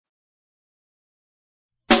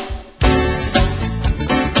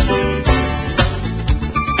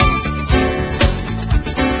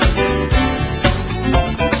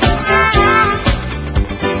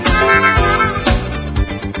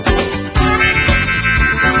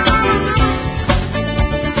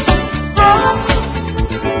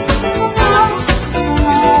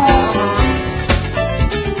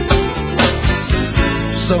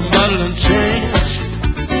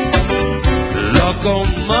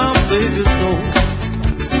my baby door.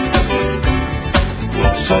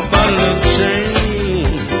 Somebody done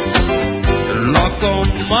changed the lock on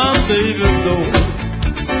my baby door.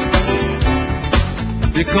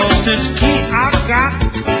 Because this key I got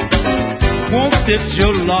won't fit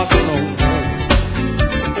your lock no more.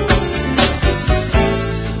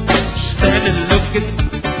 Standing looking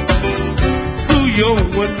through your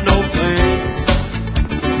window pane.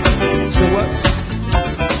 So what?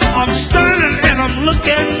 I'm standing and I'm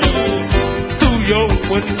looking through your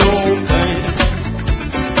window pane.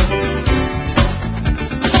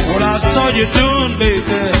 What I saw you doing,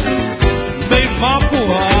 baby, made my poor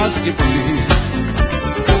eyes get big.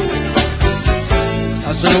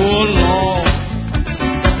 I said, oh Lord,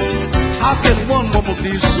 how can one woman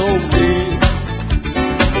be so mean?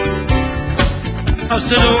 I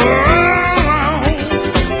said, oh,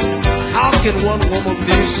 how can one woman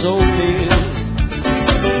be so mean?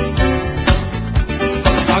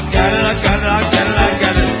 I got it, I got it, I got it, I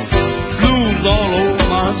got it. Blues all over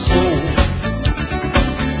my soul.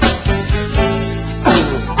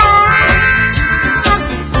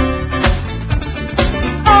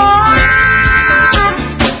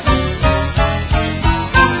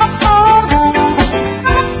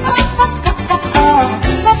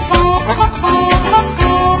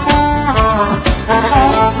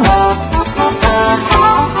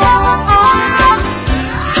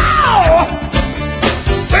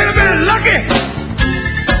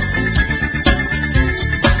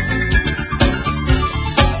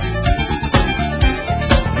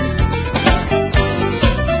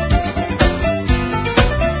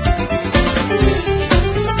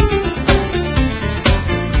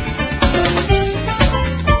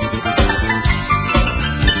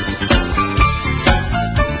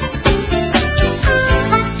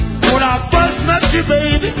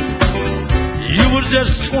 Baby, you was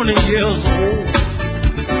just 20 years old.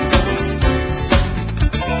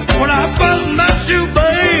 When I first met you,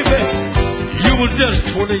 baby, you was just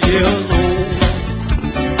 20 years old.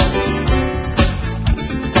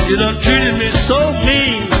 You done treated me so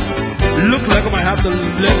mean, look like I'm gonna have to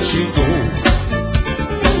let you go.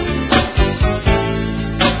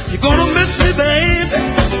 You're gonna miss me, baby,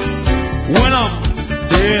 when I'm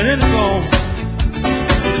dead and gone.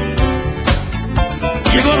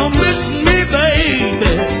 You're gonna miss me,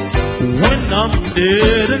 baby, when I'm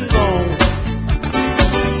dead and gone.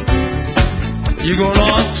 You're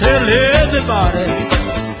gonna tell everybody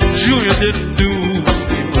Junior didn't do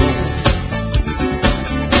me wrong.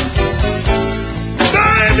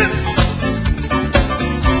 Baby,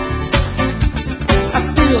 I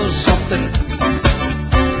feel something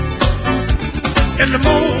in the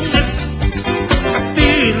morning.